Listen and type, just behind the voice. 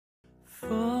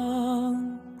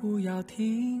不要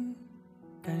停，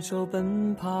感受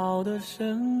奔跑的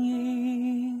声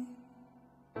音，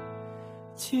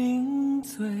轻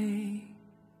醉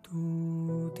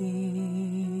笃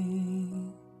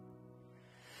定。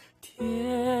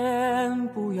天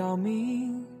不要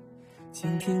明，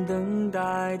倾听等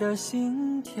待的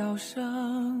心跳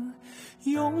声，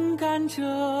勇敢者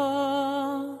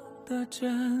的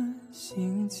真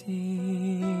性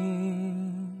情，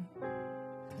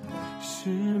是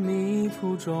迷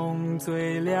途中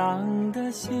最亮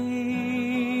的星，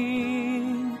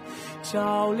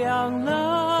照亮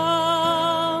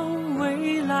了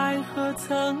未来和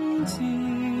曾经，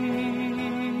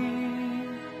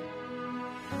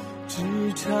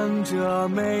支撑着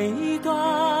每一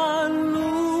段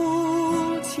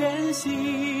路前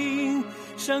行，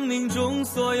生命中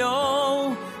所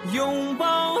有拥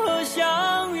抱和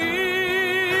相遇，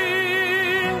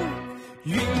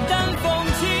云淡风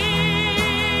轻，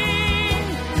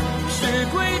是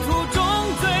归途中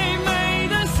最美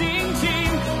的心情。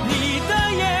你的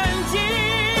眼睛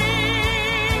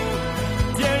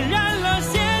点燃了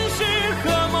现实和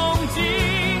梦境，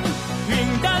云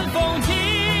淡风轻，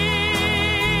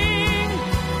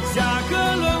下个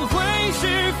轮回是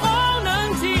否能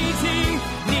记起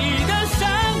你的身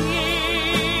影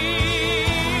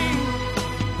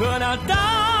和那淡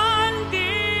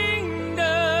定的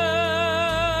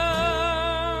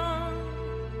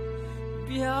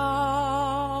表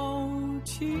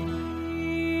情。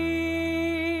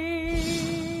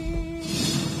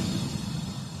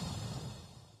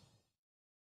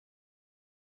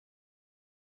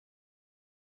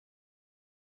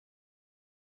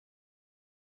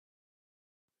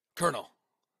Colonel,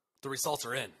 the results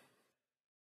are in.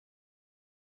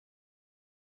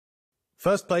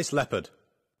 First place, Leopard,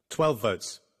 12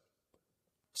 votes.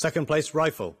 Second place,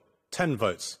 Rifle, 10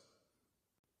 votes.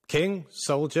 King,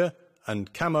 Soldier,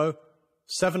 and Camo,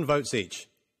 7 votes each.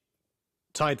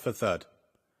 Tied for third.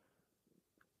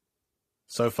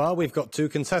 So far, we've got 2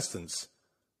 contestants.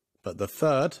 But the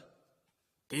third...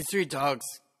 These 3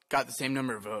 dogs got the same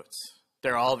number of votes.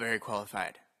 They're all very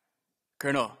qualified.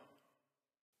 Colonel,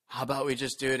 how about we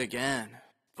just do it again?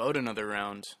 Vote another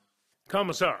round.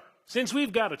 Commissar, since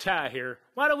we've got a tie here,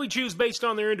 why don't we choose based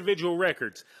on their individual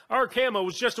records? Our Camo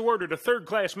was just awarded a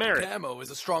third-class merit. Camo is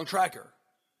a strong tracker,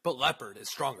 but Leopard is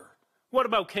stronger. What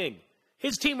about King?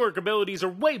 His teamwork abilities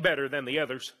are way better than the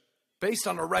others. Based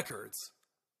on our records,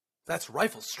 that's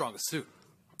Rifle's strongest suit.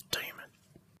 Damn it.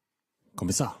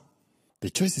 Commissar, the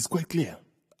choice is quite clear.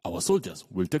 Our soldiers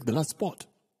will take the last spot.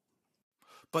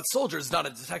 But Soldier is not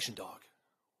a detection dog.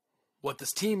 What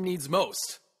this team needs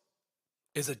most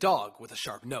is a dog with a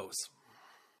sharp nose.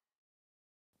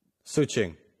 Su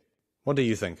Qing, what do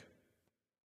you think?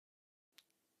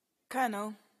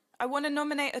 Colonel, I want to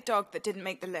nominate a dog that didn't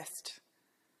make the list.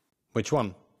 Which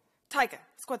one? Tiger,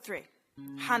 Squad 3.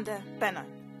 Handa, Benno.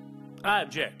 I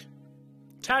object.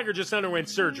 Tiger just underwent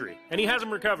surgery, and he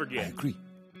hasn't recovered I yet. agree.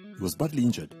 He was badly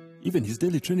injured. Even his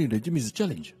daily training regime is a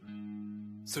challenge.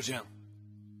 Sujam,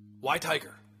 why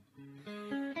Tiger?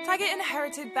 Tiger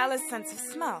inherited Bella's sense of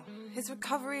smell. His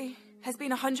recovery has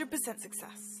been 100%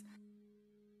 success.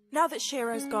 Now that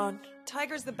Shiro's gone,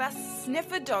 Tiger's the best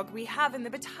sniffer dog we have in the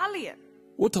battalion.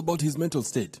 What about his mental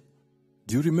state?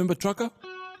 Do you remember Tracker?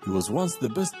 He was once the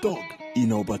best dog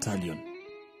in our battalion.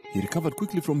 He recovered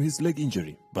quickly from his leg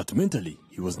injury, but mentally,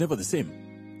 he was never the same.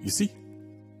 You see,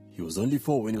 he was only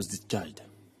 4 when he was discharged.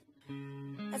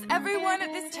 As everyone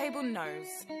at this table knows,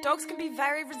 dogs can be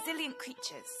very resilient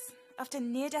creatures. After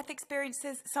near-death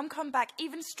experiences, some come back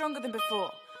even stronger than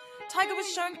before. Tiger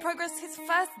was showing progress his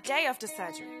first day after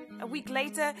surgery. A week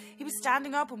later, he was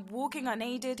standing up and walking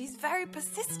unaided. He's very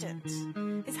persistent.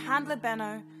 His handler,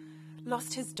 Benno,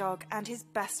 lost his dog and his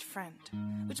best friend,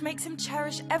 which makes him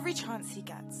cherish every chance he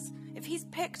gets. If he's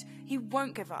picked, he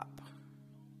won't give up.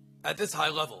 At this high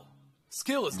level,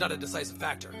 skill is not a decisive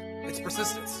factor. It's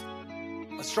persistence.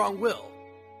 A strong will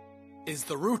is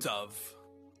the root of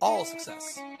all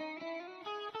success.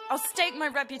 I'll stake my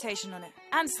reputation on it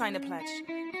and sign a pledge.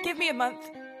 Give me a month,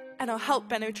 and I'll help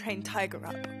Benno train Tiger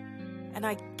up. And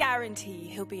I guarantee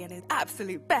he'll be in his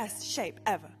absolute best shape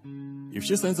ever. If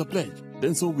she signs a pledge,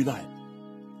 then so will I.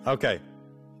 Okay.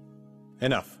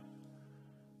 Enough.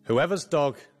 Whoever's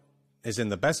dog is in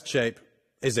the best shape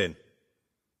is in.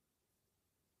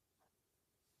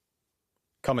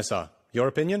 Commissar, your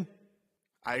opinion?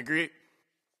 I agree.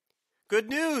 Good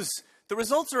news! The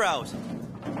results are out!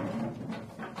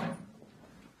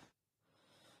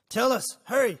 Tell us,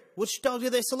 hurry, which dog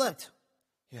did they select?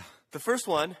 Yeah. The first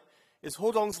one is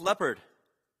Hodong's Leopard.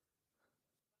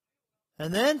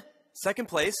 And then? Second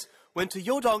place went to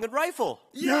Yodong and Rifle.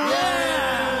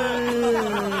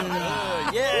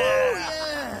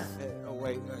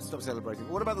 Stop celebrating.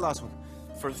 What about the last one?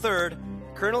 For third,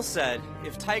 Colonel said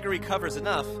if Tiger recovers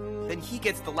enough, then he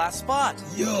gets the last spot.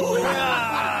 Wait.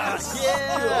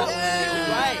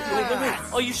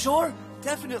 Are you sure?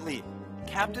 Definitely.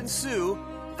 Captain Sue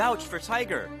vouched for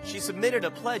Tiger. She submitted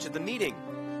a pledge at the meeting.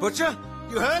 Butcher,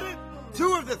 you heard it?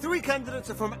 2 of the 3 candidates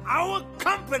are from our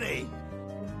company!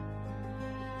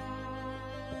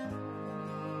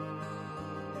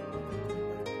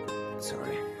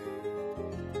 Sorry.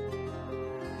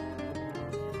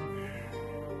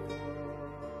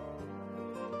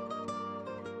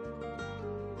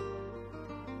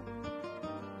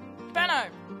 Benno!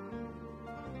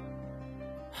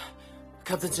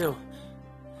 Captain Sue.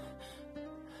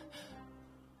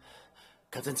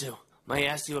 Captain Sue, may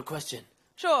I ask you a question?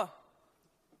 Sure.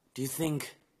 Do you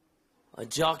think a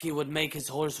jockey would make his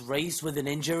horse race with an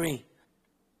injury?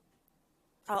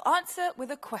 I'll answer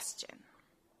with a question.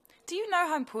 Do you know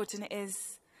how important it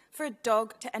is for a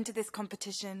dog to enter this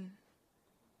competition?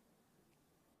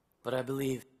 But I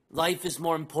believe life is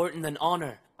more important than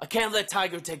honor. I can't let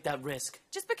Tiger take that risk.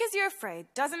 Just because you're afraid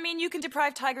doesn't mean you can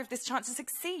deprive Tiger of this chance to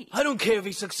succeed. I don't care if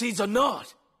he succeeds or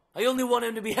not. I only want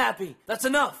him to be happy. That's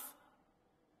enough.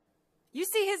 You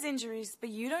see his injuries, but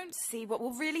you don't see what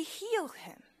will really heal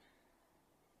him.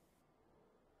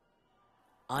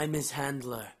 I'm his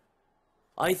handler.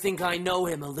 I think I know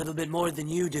him a little bit more than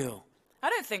you do. I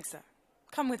don't think so.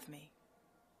 Come with me.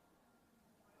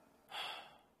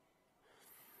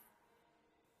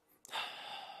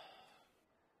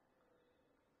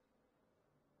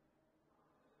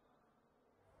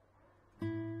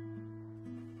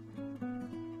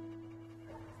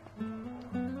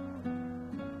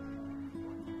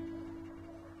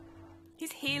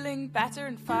 He's healing better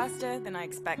and faster than I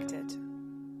expected.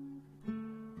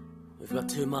 We've got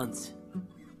 2 months.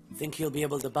 Think he'll be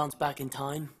able to bounce back in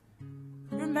time?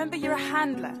 Remember, you're a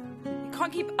handler. You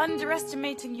can't keep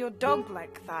underestimating your dog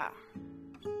like that.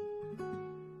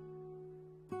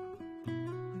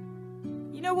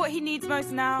 You know what he needs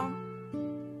most now?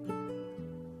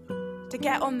 To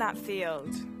get on that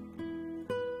field.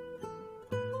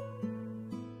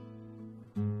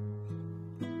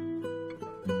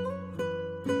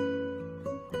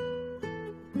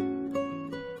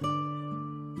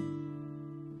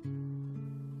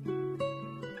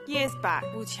 Years back,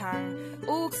 Bu Qiang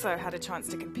also had a chance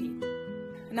to compete.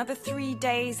 Another 3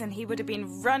 days and he would have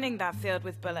been running that field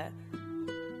with Bullet.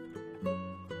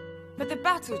 But the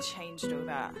battle changed all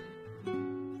that.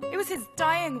 It was his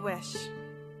dying wish.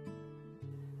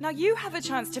 Now you have a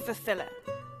chance to fulfill it.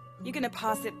 You gonna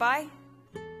pass it by?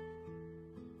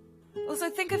 Also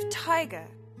think of Tiger.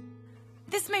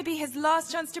 This may be his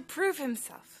last chance to prove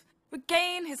himself,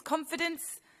 regain his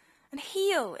confidence, and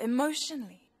heal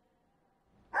emotionally.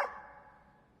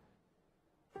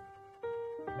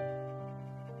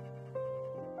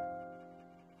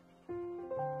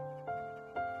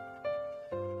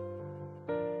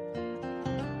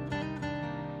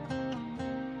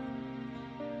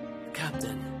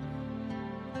 Captain,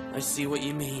 I see what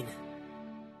you mean.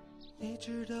 你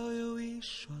知道有一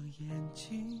双眼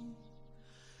睛，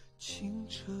清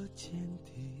澈见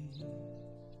底，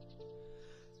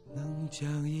能将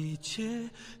一切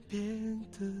变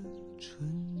得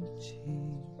纯净。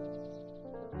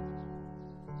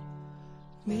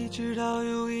你知道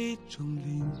有一种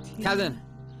聆听， Captain,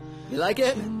 you like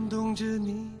it? 牵动着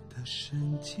你的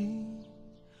神经。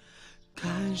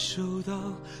 感受到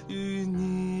与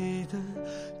你的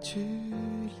距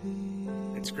离。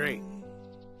 It's great.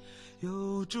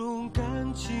 有种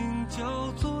感情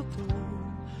叫做懂，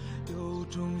有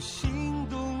种心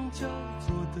动叫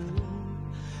做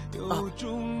得，有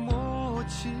种默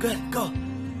契。Good, go.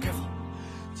 Careful.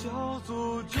 叫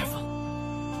做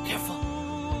Careful.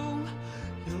 Careful.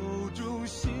 有种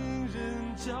信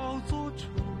任叫做宠，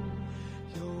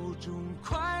有种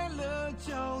快乐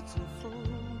叫做疯。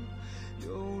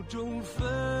 有种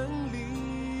分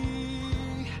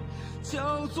离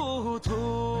叫做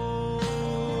痛，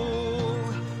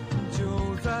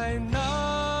就在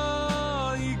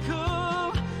那一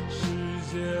刻，世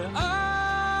界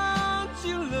安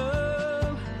静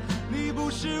了。你不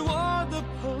是我的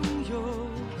朋友，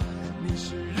你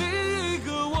是另一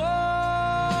个我。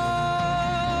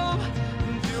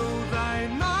就在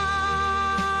那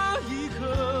一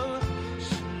刻，世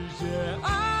界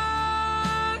安。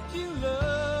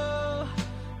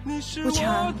 Bu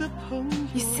Qiang,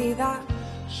 you see that?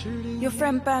 Your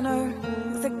friend Benno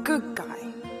is a good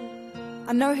guy.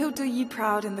 I know he'll do you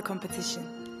proud in the competition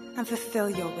and fulfill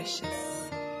your wishes.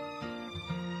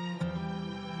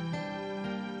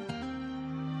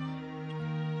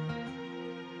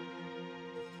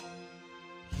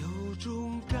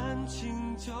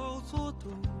 情叫做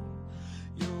懂，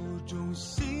有种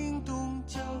心动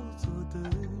叫做等，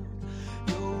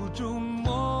有种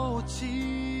默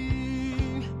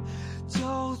契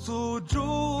叫做忠，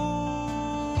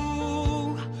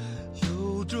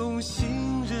有种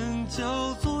信任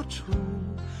叫做宠，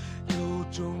有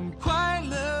种快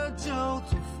乐叫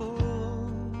做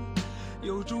疯，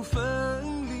有种分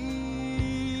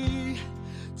离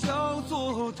叫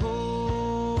做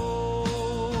痛。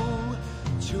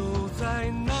就在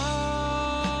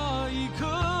那一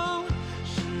刻，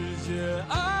世界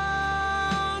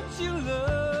安静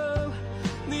了。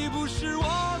你不是我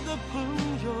的朋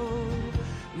友，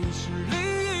你是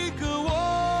另一个我。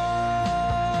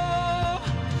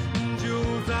就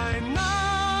在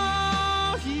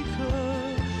那一刻，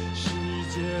世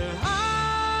界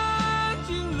安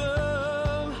静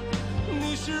了。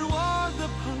你是我的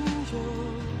朋友，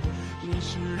你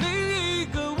是另一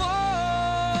个我。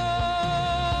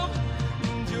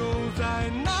在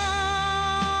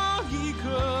那一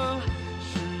刻，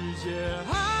世界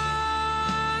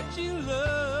安静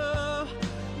了。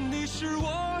你是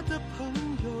我的朋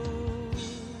友。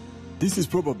 This is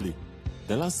probably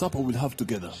the last supper we'll have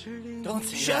together. Don't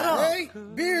say Shut that. up! Hey,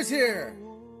 beer's here!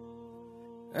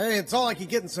 Hey, it's all I can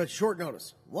get in such short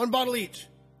notice. 1 bottle each.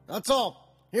 That's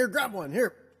all. Here, grab one.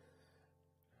 Here.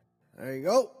 There you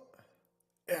go.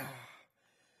 Yeah.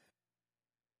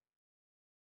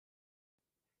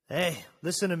 Hey,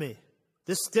 listen to me.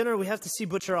 This dinner, we have to see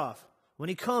Butcher off. When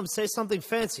he comes, say something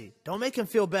fancy. Don't make him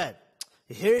feel bad.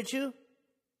 You hear it, you?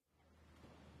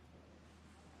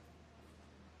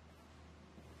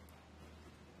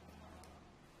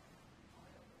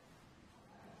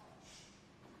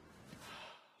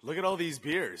 Look at all these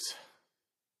beers.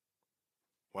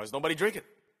 Why is nobody drinking?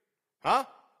 Huh?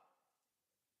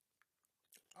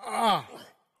 Ah.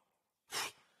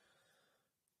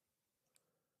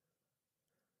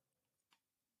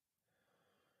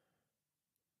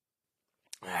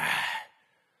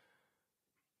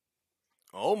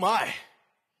 Oh my.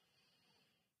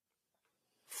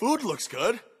 Food looks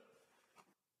good.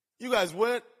 You guys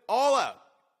went all out.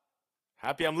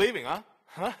 Happy I'm leaving, huh?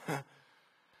 Huh?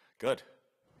 Good.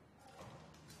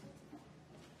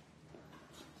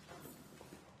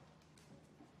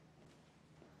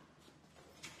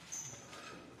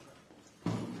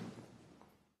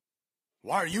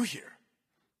 Why are you here?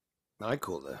 I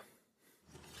called her.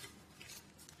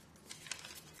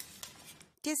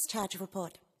 Discharge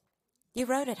report. You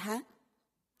wrote it, huh?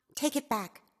 Take it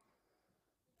back.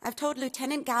 I've told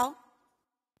Lieutenant Gao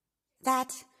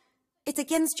that it's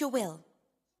against your will.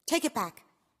 Take it back.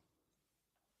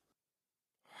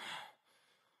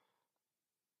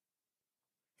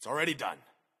 It's already done.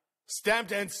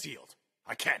 Stamped and sealed.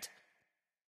 I can't.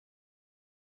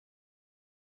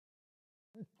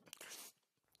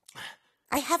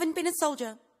 I haven't been a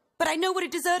soldier, but I know what a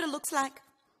deserter looks like.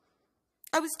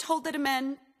 I was told that a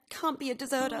man can't be a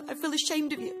deserter. I feel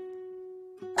ashamed of you.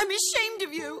 I'm ashamed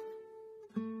of you.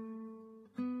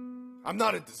 I'm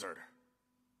not a deserter.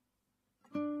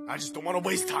 I just don't want to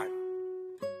waste time.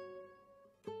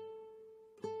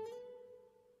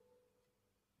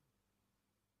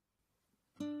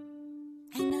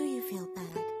 I know you feel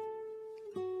bad.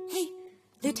 Hey,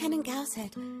 Lieutenant Gao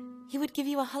said he would give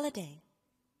you a holiday.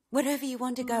 Wherever you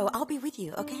want to go, I'll be with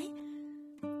you, okay?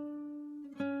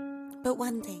 But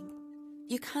one thing,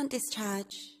 you can't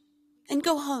discharge and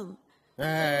go home.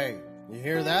 Hey, you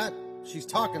hear that? She's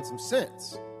talking some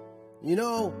sense. You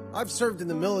know, I've served in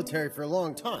the military for a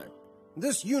long time.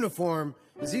 This uniform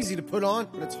is easy to put on,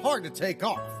 but it's hard to take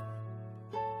off.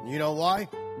 You know why?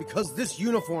 Because this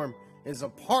uniform is a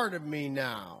part of me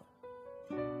now.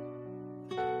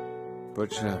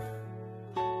 Butcher,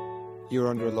 you're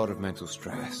under a lot of mental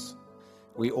stress.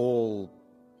 We all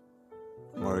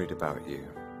worried about you,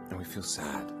 and we feel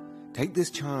sad. Take this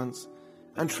chance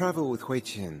and travel with Hui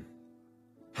Qin.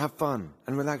 Have fun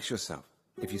and relax yourself.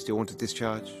 If you still want to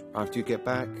discharge after you get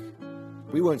back,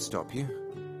 we won't stop you.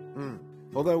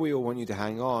 Although we all want you to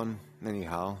hang on,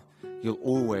 anyhow, you'll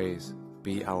always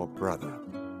be our brother.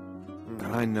 But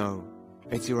I know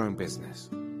it's your own business.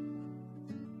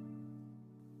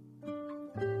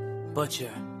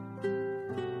 Butcher,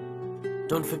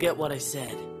 don't forget what I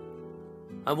said.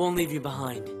 I won't leave you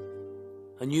behind.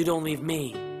 And you don't leave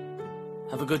me.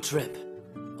 Have a good trip,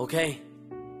 okay?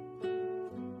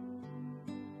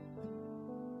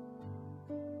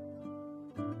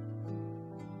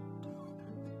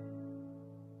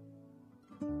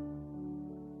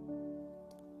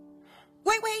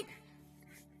 Wait!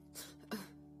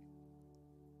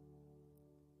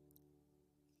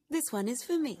 This one is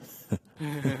for me.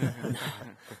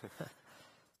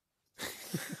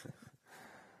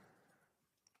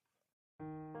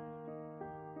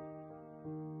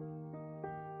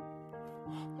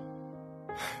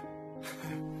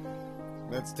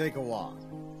 let's take a walk.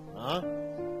 Huh?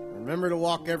 Remember to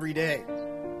walk every day.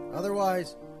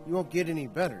 Otherwise, you won't get any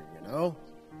better, you know?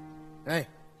 Hey.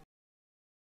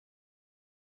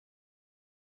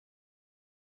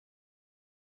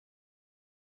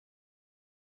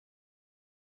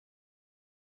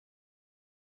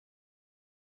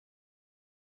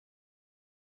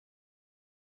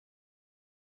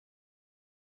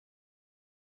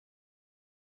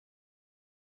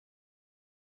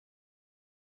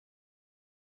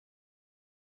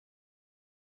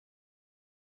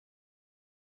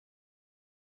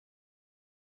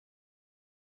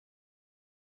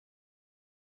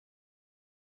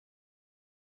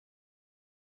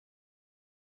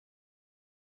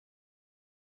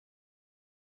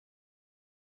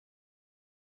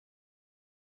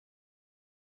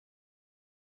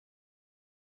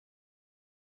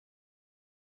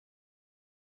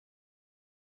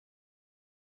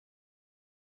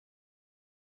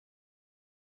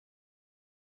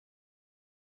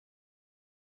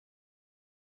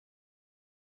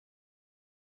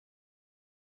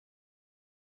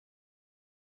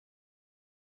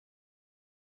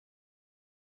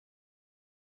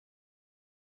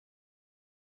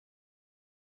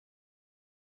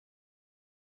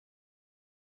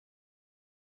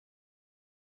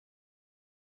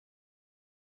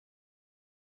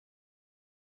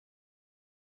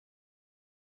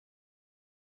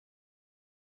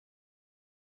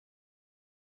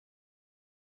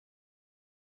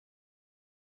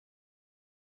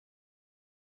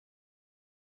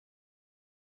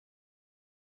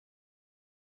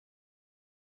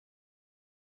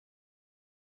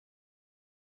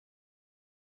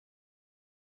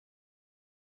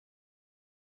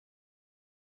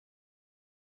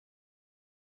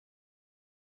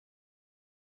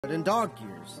 But in dog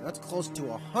years, that's close to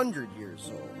 100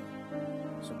 years old.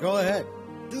 So go ahead,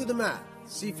 do the math,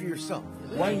 see for yourself.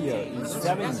 1 year is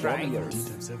 7 dog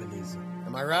years. 7 is.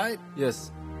 Am I right?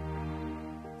 Yes.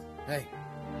 Hey,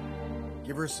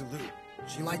 give her a salute.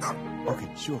 She likes it. Okay,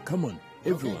 sure, come on.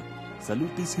 Everyone,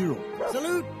 salute this hero.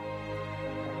 Salute!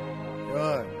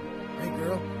 Good. Hey,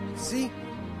 girl, see?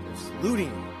 They're saluting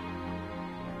you.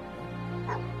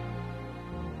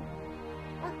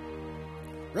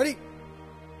 Ready?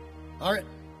 All right,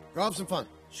 go have some fun.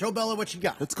 Show Bella what you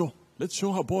got. Let's go. Let's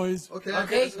show her, boys. Okay,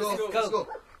 let's go.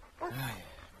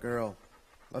 Girl,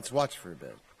 let's watch for a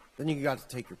bit. Then you got to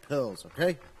take your pills,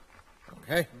 okay?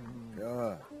 Okay?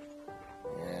 Good.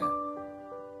 Yeah.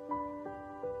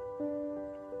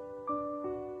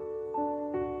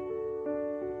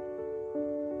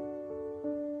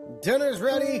 Dinner's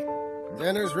ready.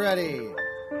 Dinner's ready.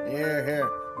 Here.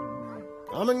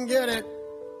 Come and get it.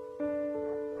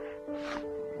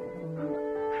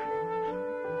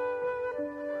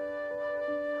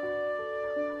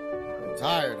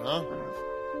 Tired, huh?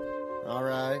 All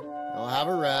right, I'll have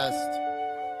a rest.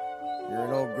 You're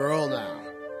an old girl now.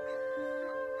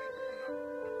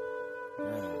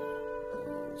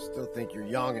 You still think you're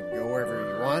young and go wherever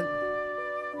you want?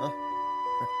 Huh?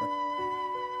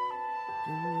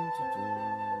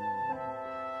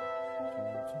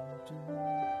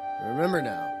 Remember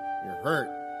now, you're hurt.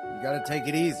 You gotta take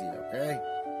it easy, okay?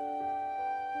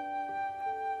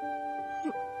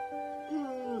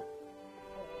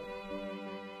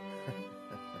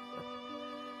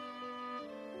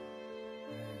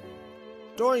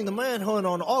 During the manhunt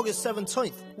on August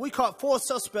 17th, we caught 4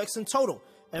 suspects in total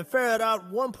and ferreted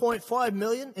out $1.5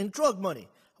 million in drug money.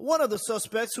 One of the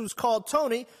suspects, who's called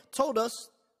Tony, told us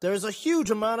there's a huge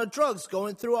amount of drugs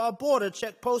going through our border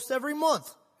check post every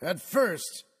month. At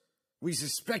first, we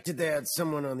suspected they had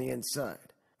someone on the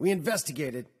inside. We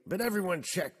investigated, but everyone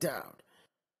checked out.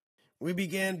 We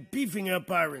began beefing up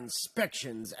our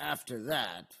inspections after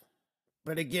that,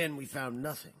 but again we found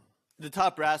nothing. The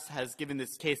top brass has given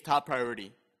this case top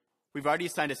priority. We've already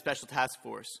assigned a special task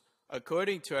force.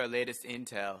 According to our latest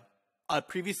intel, a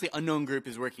previously unknown group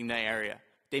is working in that area.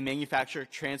 They manufacture,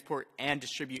 transport, and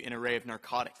distribute an array of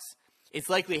narcotics. It's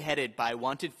likely headed by a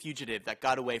wanted fugitive that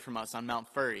got away from us on Mount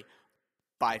Furry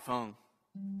by phone.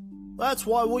 That's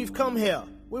why we've come here.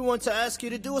 We want to ask you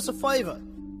to do us a favor.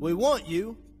 We want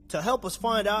you to help us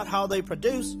find out how they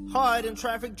produce, hide, and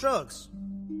traffic drugs.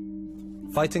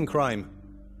 Fighting crime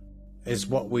is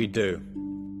what we do.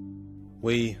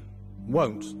 We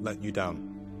won't let you down.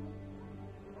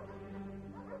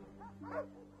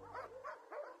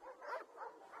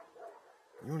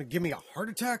 You want to give me a heart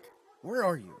attack? Where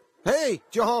are you? Hey,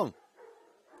 John!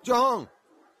 John!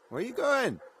 Where are you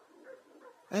going?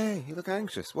 Hey, you look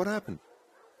anxious. What happened?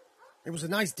 It was a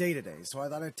nice day today, so I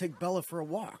thought I'd take Bella for a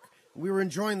walk. We were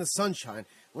enjoying the sunshine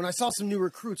when I saw some new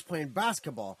recruits playing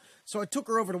basketball, so I took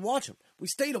her over to watch them. We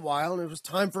stayed a while, and it was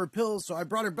time for her pills, so I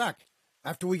brought her back.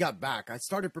 After we got back, I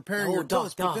started preparing her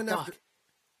pills, but then after...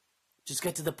 Just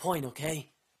get to the point,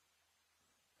 okay?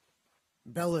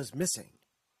 Bella's missing.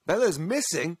 Bella's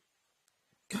missing?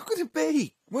 How could it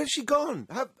be? Where's she gone?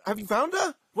 Have you found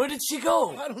her? Where did she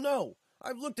go? I don't know.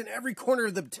 I've looked in every corner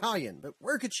of the battalion, but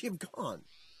where could she have gone?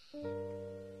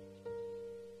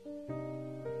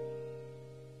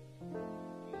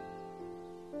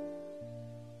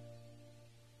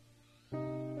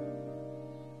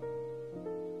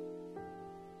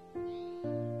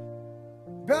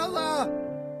 Bella!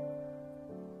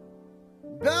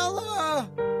 Bella!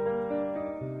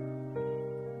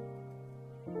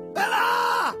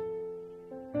 Bella!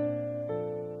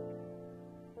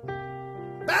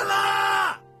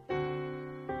 Bella!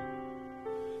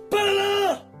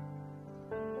 Bella!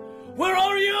 Where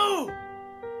are you?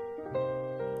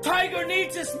 Tiger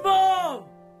needs his mom!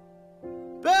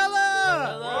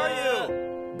 Bella! Where are you?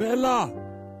 Bella!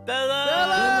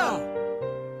 Bella!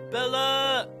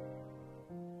 Bella!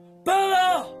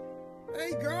 Bella!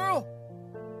 Hey, girl!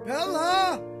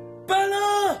 Bella!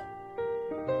 Bella!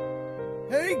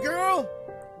 Hey, girl!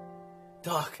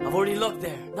 Doc, I've already looked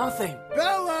there. Nothing.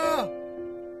 Bella!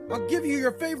 I'll give you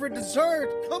your favorite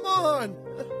dessert. Come on!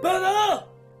 Bella!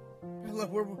 Bella,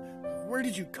 where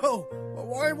did you go?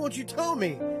 Why won't you tell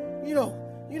me? You know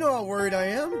how worried I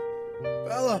am.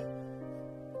 Bella.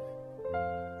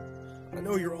 I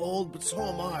know you're old, but so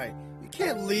am I. You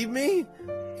can't leave me.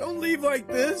 Don't leave like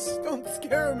this. Don't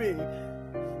scare me.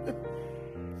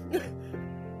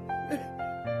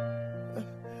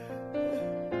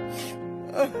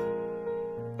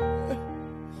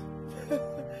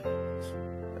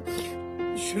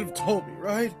 You should have told me,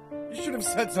 right? You should have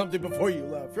said something before you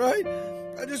left, right?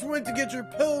 I just went to get your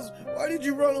pills. Why did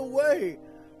you run away?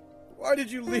 Why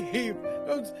did you leave?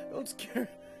 Don't scare.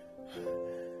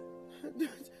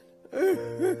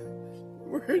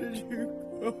 Where did you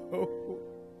go?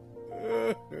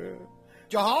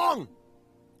 Jahong!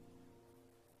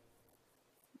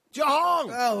 Jahong!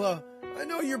 Bella, I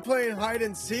know you're playing hide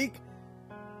and seek.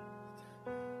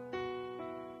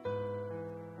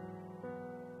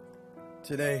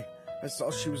 Today, I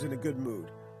saw she was in a good mood,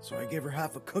 so I gave her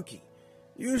half a cookie.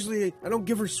 Usually, I don't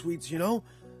give her sweets, you know?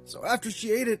 So after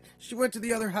she ate it, she went to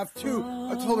the other half too.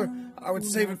 I told her I would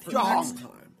save it for next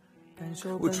time.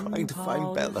 We're trying to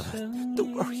find Bella.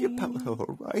 Don't worry about her,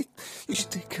 all right? You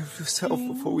should take care of yourself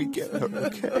before we get her,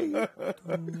 okay?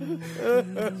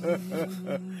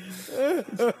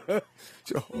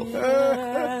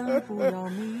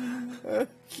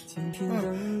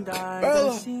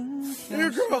 Bella! Here,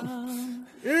 girl!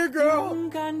 Here, girl!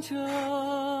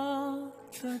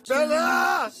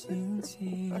 Bella!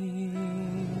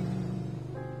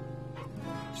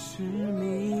 是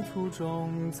迷途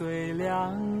中最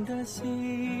亮的星，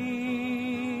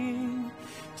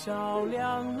照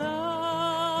亮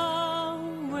了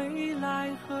未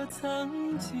来和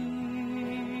曾经，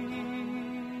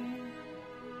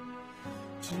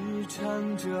支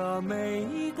撑着每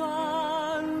一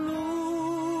段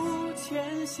路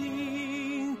前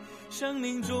行，生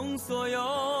命中所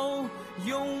有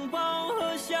拥抱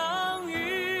和相遇，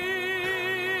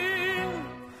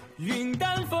云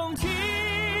淡风轻。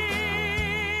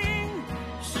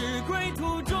 归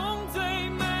途中最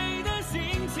美的心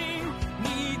情，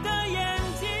你的眼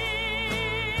睛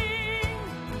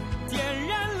点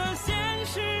燃了现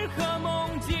实和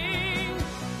梦境，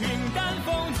云淡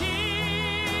风轻，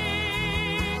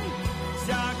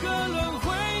下个轮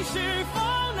回是否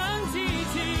能记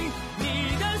起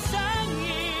你的身影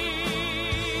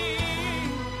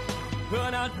和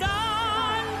那淡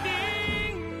定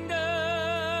的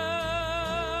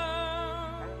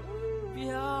表。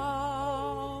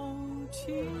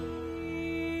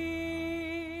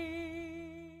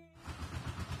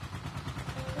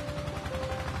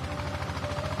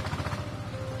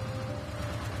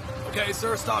 Okay,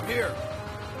 sir, stop here.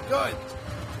 Good.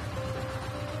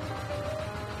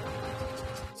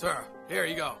 Sir, here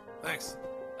you go. Thanks.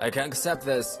 I can't accept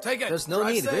this. Take it. There's no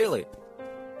Drive need, safe. really.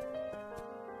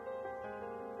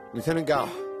 Lieutenant Gao.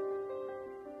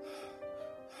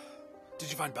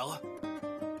 Did you find Bella?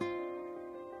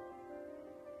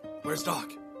 Where's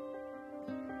Doc?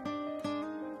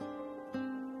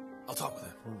 I'll talk with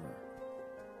him.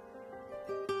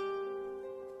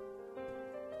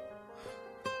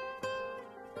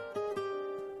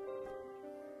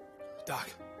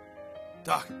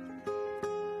 Doc.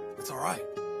 It's all right.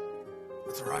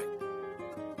 It's all right.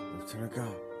 Lieutenant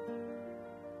Gao.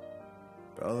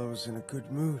 Bella was in a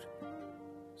good mood,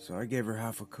 so I gave her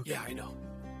half a cookie. Yeah, I know.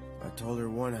 I told her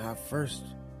one half first,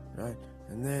 right?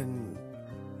 And then...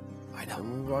 I know.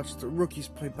 And we watched the rookies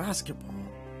play basketball.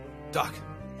 Doc.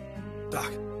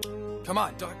 Come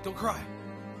on, Doc, don't cry.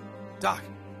 Doc.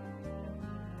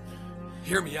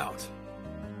 Hear me out.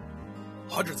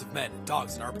 Hundreds of men and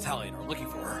dogs in our battalion are looking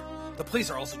for her. The police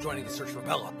are also joining the search for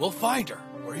Bella. We'll find her.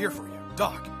 We're here for you.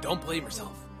 Doc, don't blame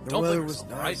yourself. The Don't weather blame was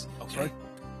yourself, nice, right? Okay.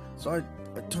 So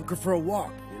I took her for a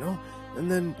walk, you know? And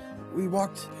then we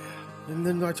walked, and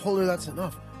then I told her that's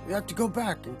enough. We have to go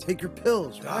back and take her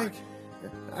pills, right?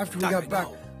 After we got back,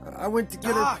 I went to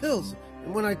get her pills.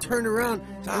 And when I turned around,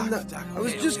 I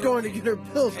was just going to get her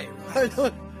pills. I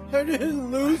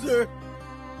didn't lose her.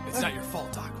 It's not your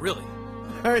fault, Doc, really.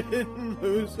 I didn't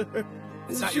lose her.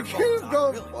 It's not she your fault, can't have Doc,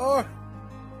 gone really. far.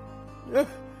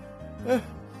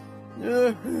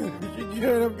 She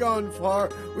can't have gone far.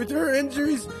 With her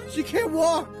injuries, she can't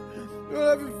walk. I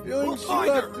have a feeling We'll she find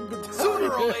left her the battalion.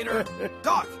 sooner or later.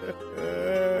 Doc,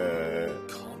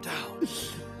 calm down.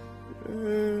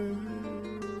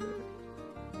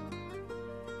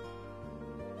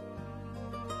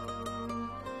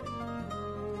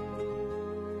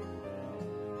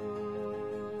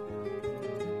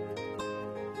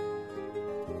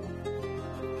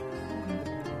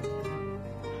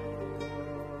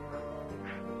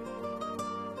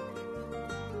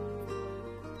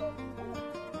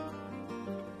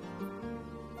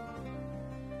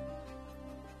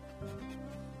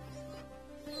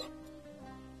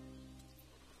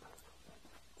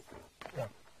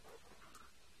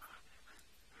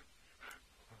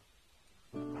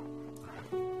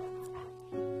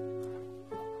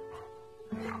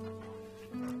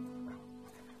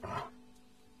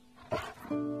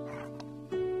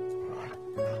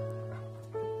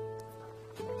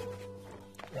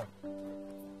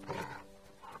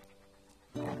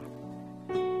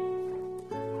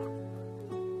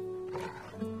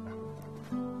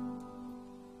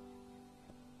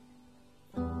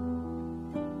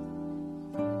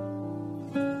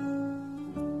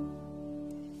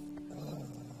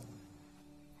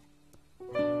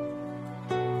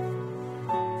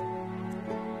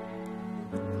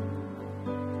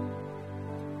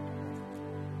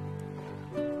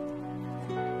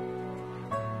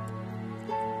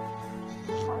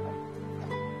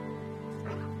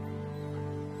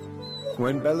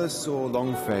 When Bella saw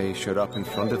Long Fei shut up in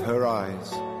front of her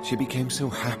eyes, she became so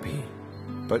happy.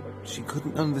 But she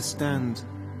couldn't understand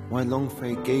why Long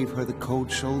Fei gave her the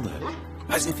cold shoulder,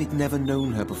 as if he'd never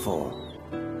known her before.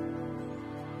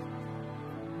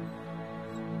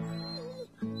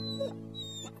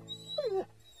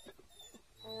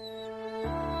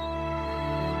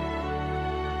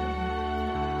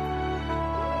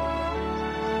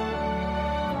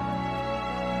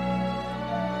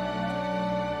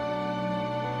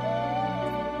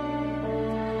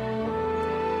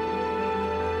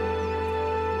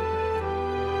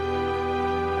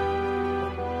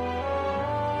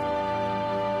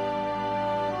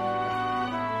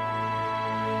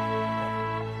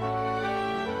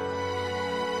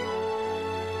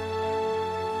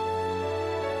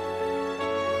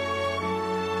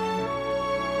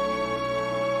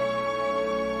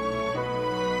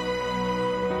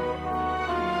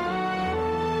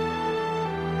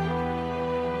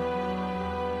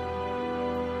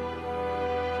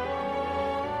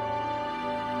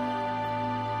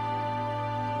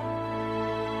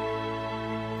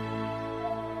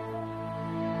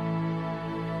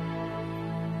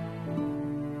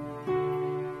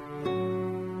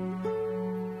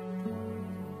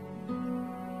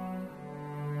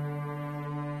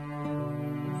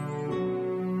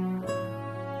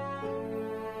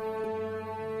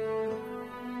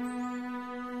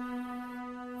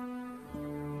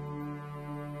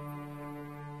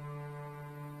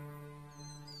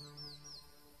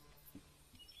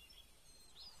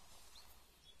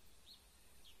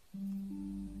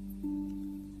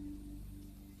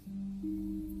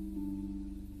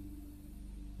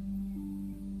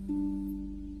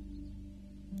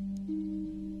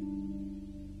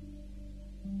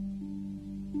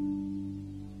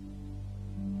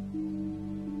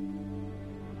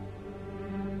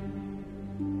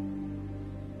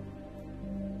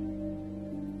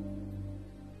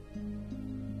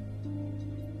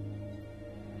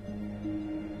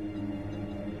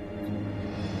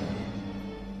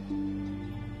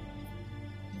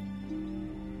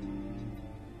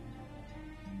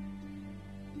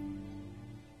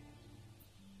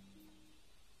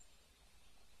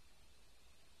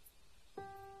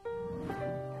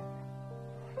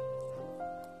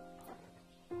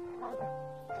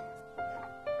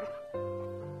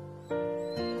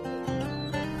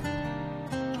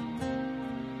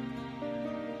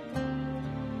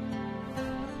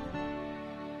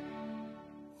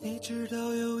 知道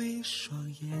有一双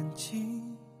眼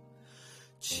睛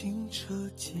清澈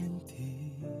坚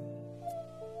定，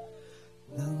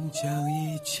能将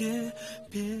一切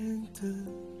变得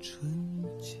纯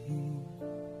净。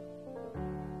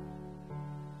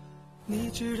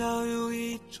你知道有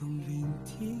一种聆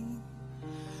听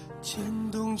牵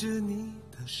动着你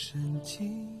的神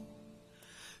经，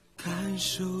感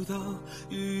受到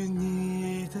与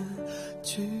你的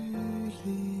距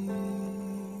离，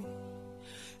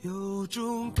有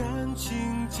种感情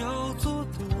叫做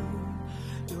等，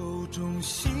有种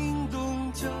心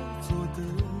动叫做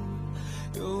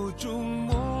得，有种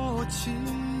默契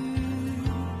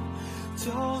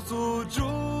叫做忠，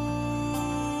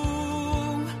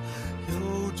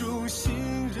有种信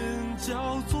任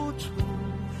叫做宠，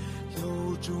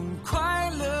有种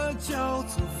快乐叫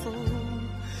做疯，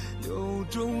有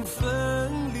种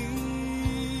分离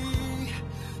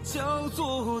叫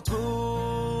做痛。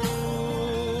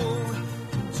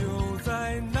就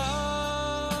在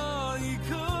那一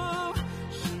刻，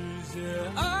世界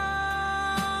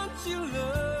安静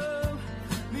了，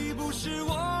你不是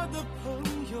我的朋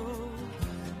友，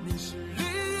你是另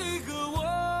一个我。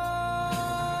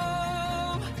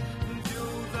就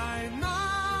在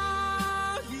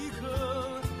那一刻，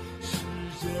世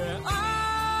界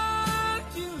安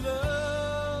静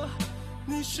了，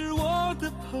你是我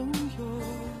的朋友，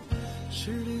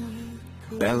是另一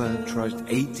个。 Bella trudged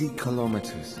 80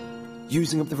 kilometers,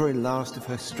 using up the very last of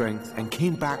her strength, and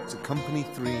came back to Company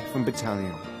 3 from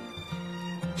Battalion.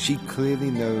 She clearly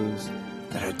knows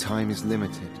that her time is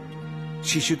limited.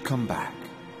 She should come back.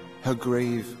 Her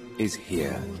grave is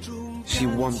here. She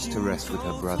wants to rest with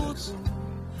her brothers.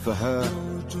 For her,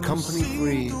 Company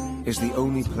 3 is the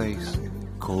only place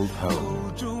called home.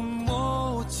 有种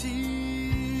默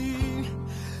契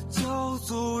叫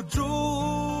做忠，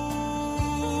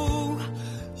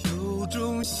有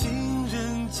种信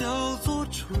任叫做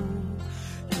宠，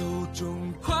有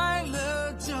种快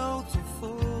乐叫做疯，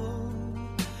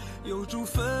有种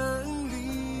分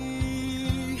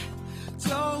离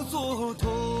叫做痛。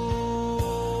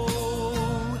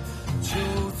就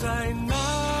在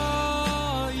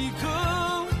那一刻，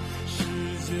世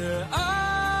界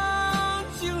安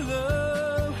静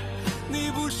了，你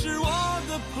不是我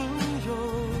的朋友，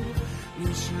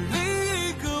你是另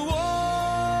一个我。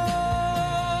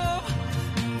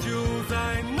就在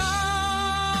那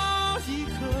一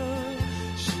刻，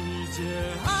世界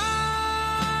安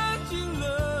静了，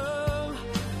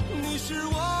你是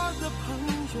我的朋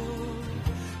友，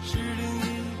是另一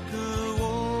个我。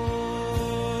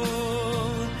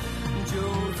就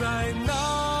在那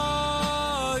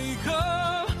一刻，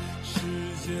世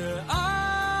界安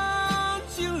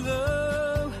静了，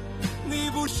你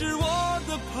不是我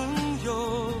的朋友，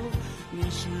你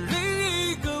是另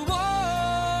一个我。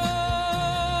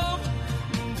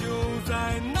就在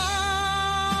那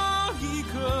一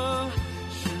刻，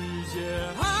世界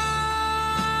安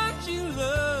静了，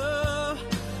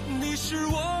你是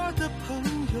我的朋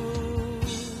友，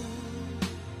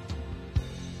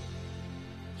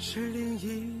是另一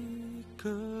个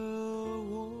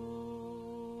我。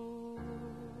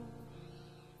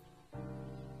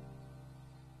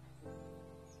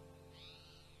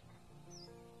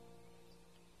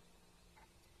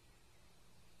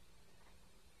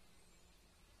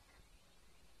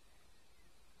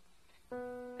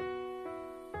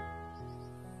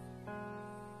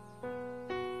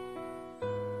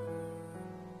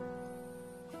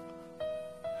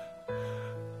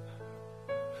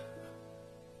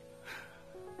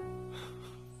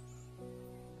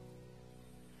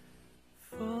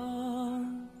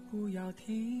风不要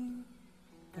停，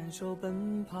感受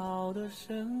奔跑的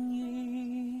声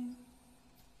音，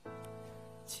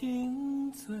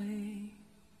轻醉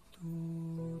笃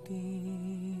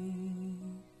定。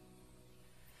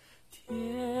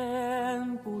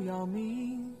天不要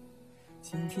明，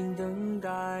倾听等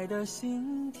待的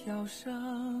心跳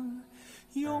声，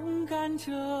勇敢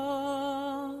者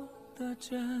的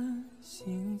真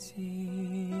心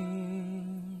情，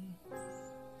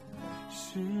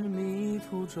是迷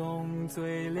途中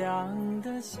最亮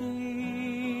的星，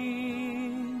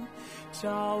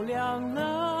照亮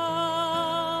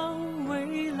了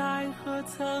未来和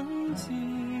曾经，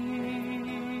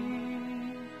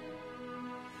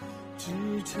支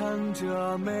撑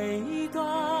着每一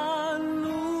段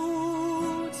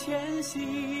路前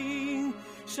行，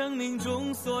生命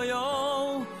中所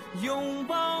有拥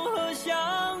抱和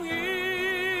相遇，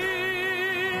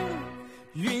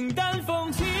云淡风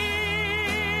轻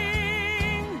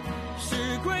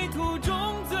是归途中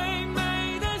最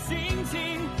美的心情，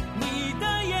你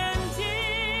的眼睛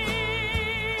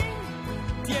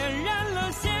点燃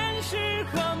了现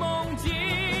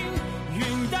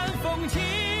风景，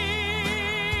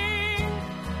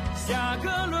下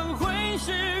个轮回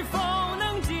是否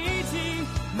能记起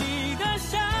你的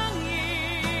声音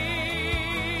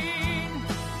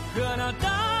和那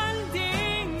淡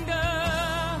定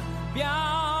的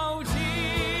表情。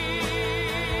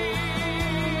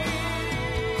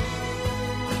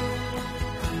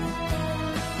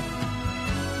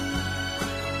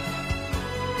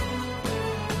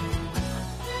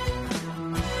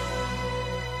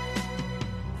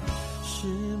是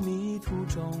迷途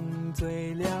中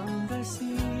最亮的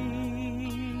星，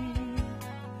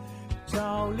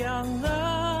照亮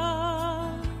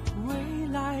了未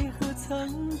来和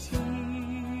曾经，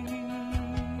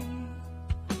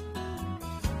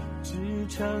支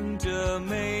撑着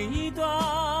每一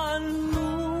段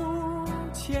路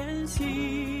前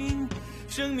行，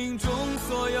生命中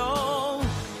所有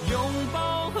拥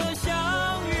抱和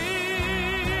相遇，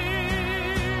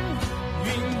云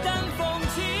淡风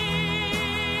轻，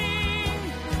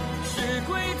是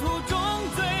归途中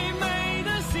最美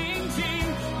的心情。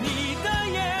你的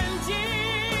眼睛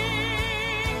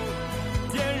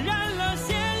点燃了现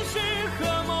实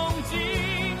和梦境，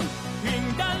云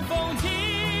淡风轻，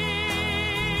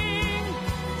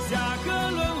下个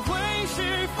轮回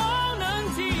是否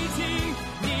能记起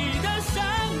你的声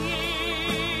音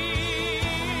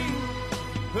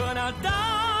和那淡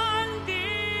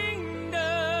定的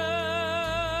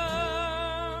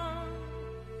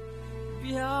表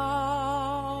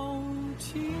情。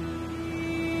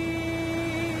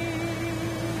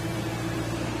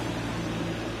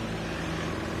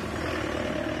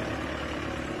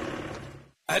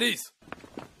At ease.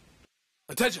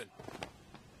 Attention.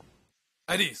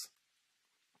 At ease.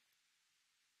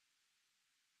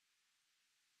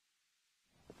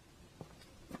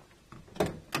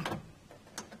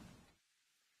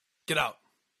 Get out.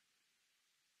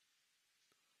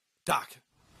 Doc.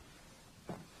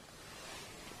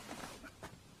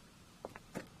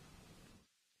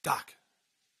 Doc.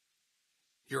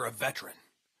 You're a veteran.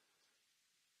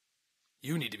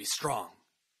 You need to be strong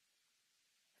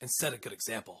and set a good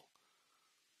example.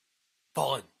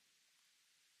 Fall in.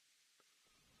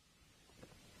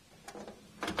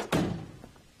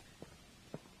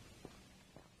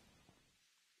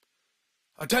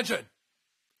 Attention!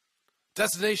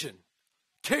 Destination,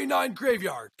 Canine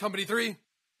Graveyard, Company 3.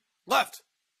 Left.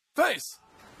 Face.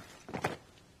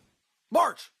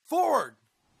 March. Forward.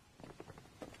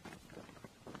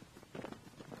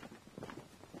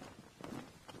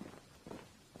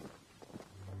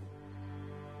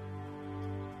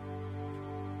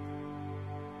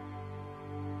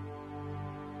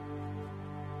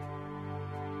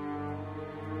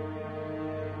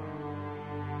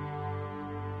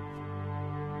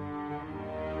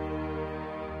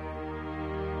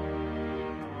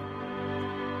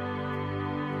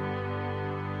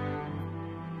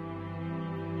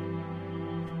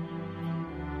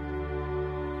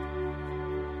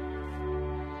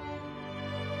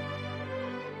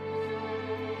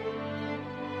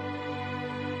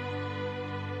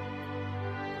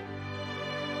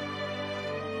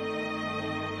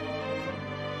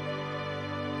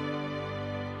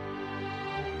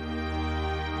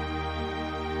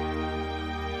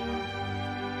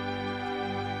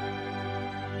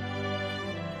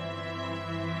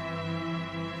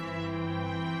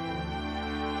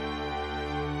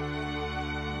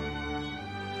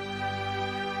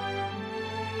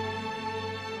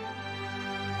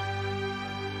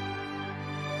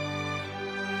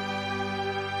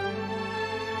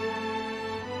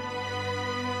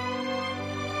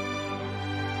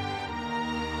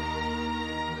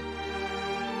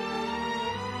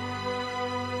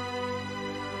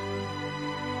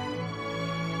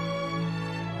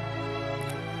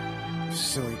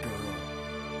 Silly girl.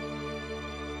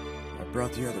 I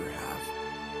brought the other half.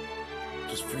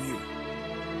 Just for you.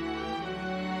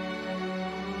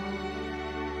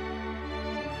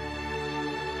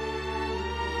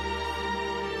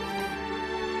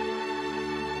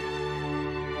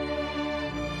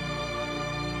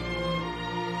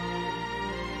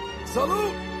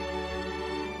 Salute!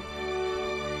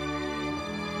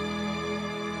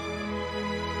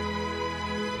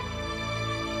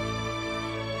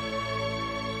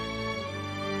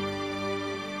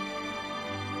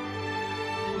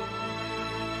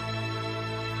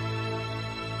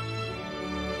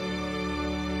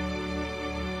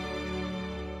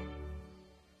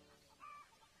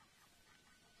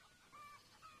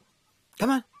 Come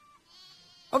on.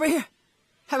 Over here.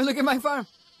 Have a look at my farm.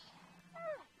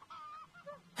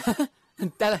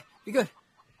 Dale, be good.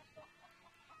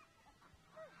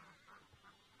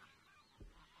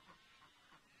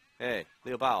 Hey,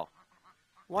 Liu Bao.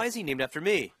 Why is he named after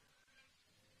me?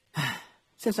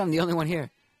 Since I'm the only one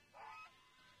here,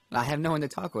 I have no one to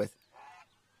talk with.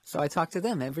 So I talk to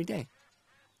them every day.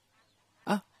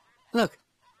 Oh, look,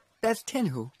 that's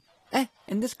Tenhu.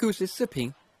 And this goose is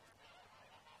Siping.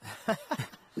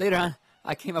 Later on,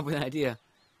 I came up with an idea.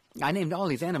 I named all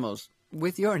these animals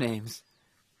with your names.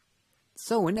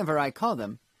 So whenever I call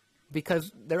them,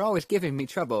 because they're always giving me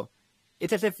trouble,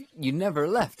 it's as if you never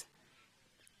left.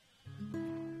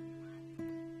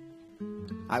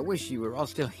 I wish you were all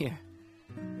still here.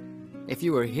 If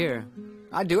you were here,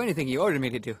 I'd do anything you ordered me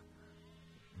to do.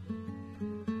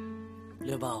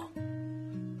 Liu Bao,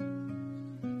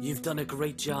 you've done a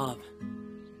great job.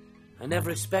 I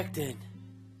never expected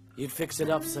you'd fix it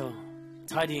up so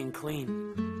tidy and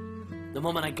clean. The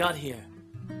moment I got here,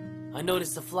 I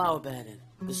noticed the flower bed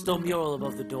and the stone mural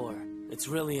above the door. It's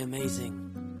really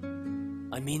amazing.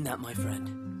 I mean that, my friend.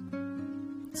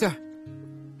 Sir,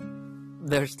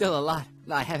 there's still a lot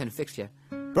I haven't fixed yet.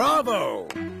 Bravo!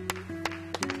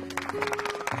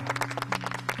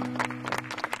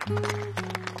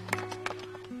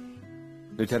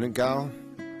 Lieutenant Gao,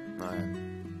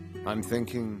 I'm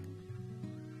thinking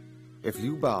if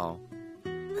Liu Bao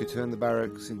could turn the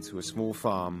barracks into a small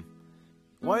farm,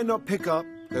 why not pick up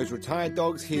those retired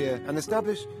dogs here and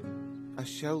establish a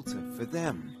shelter for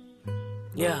them?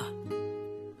 Yeah.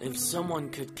 If someone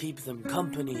could keep them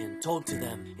company and talk to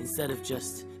them instead of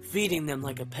just feeding them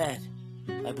like a pet,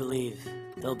 I believe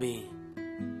they'll be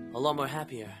a lot more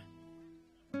happier.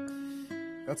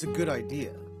 That's a good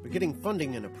idea, but getting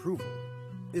funding and approval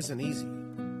isn't easy.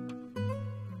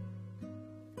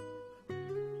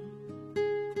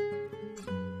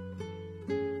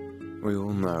 We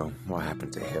all know what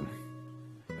happened to him.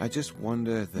 I just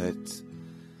wonder that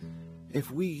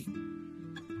if we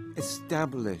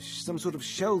establish some sort of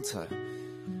shelter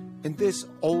in this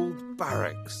old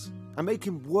barracks and make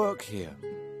him work here,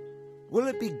 will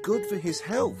it be good for his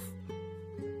health?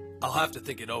 I'll have to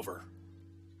think it over,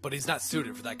 but he's not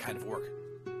suited for that kind of work.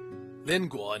 Lin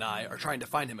Guo and I are trying to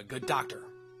find him a good doctor.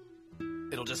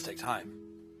 It'll just take time.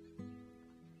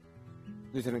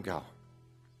 Lieutenant Gao.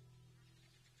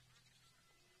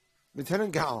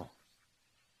 Lieutenant Gao.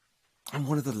 I'm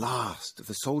one of the last of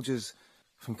the soldiers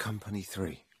from Company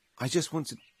 3. I just want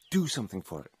to do something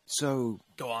for it, so...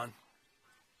 Go on.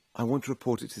 I want to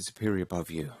report it to the superior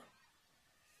above you.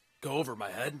 Go over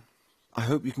my head? I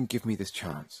hope you can give me this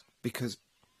chance, because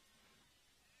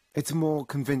it's more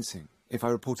convincing if I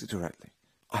report it directly.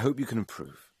 I hope you can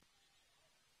improve.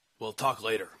 We'll talk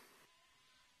later.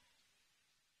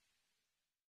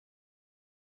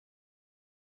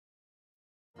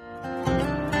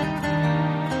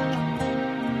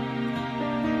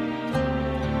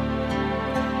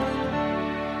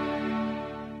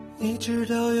你知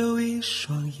道有一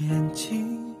双眼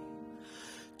睛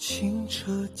清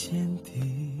澈坚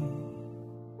定，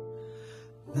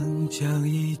能将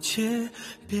一切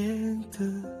变得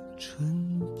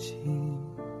纯净。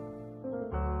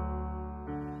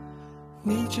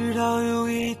你知道有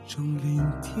一种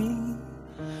聆听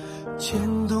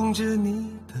牵动着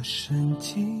你的神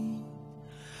经，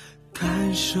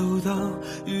感受到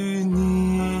与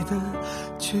你的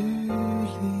距离，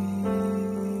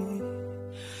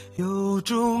有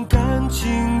种感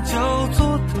情叫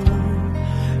做等，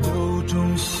有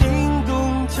种心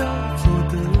动叫做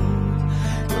等，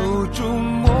有种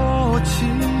默契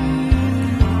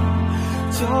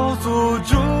叫做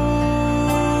忠，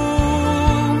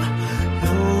有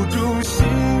种信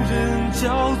任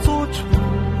叫做宠，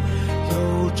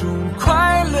有种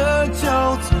快乐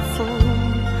叫做疯，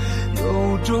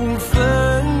有种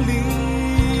分离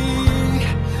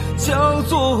叫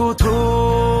做痛。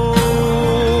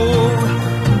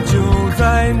就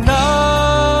在那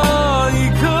一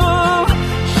刻，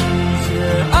世界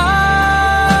安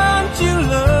静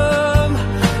了，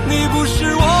你不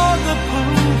是我的朋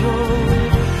友，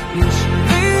你是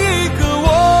另一个我。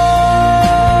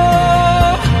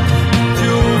就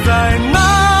在那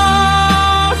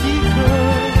一刻，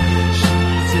世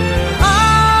界安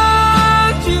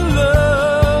静了，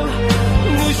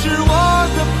你是我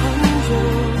的朋友，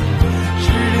是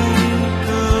另一个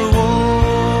我。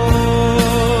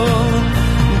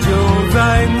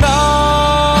在那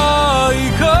一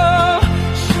刻，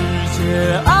世界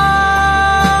安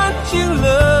静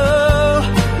了，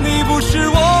你不是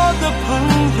我的朋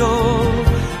友，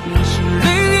你是另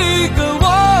一个我。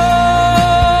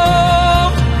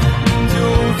就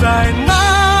在那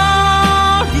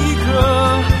一刻，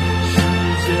世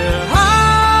界安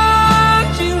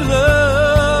静了，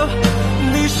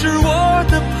你是我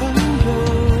的朋友，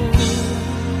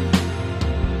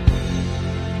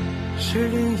是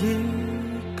另一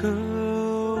个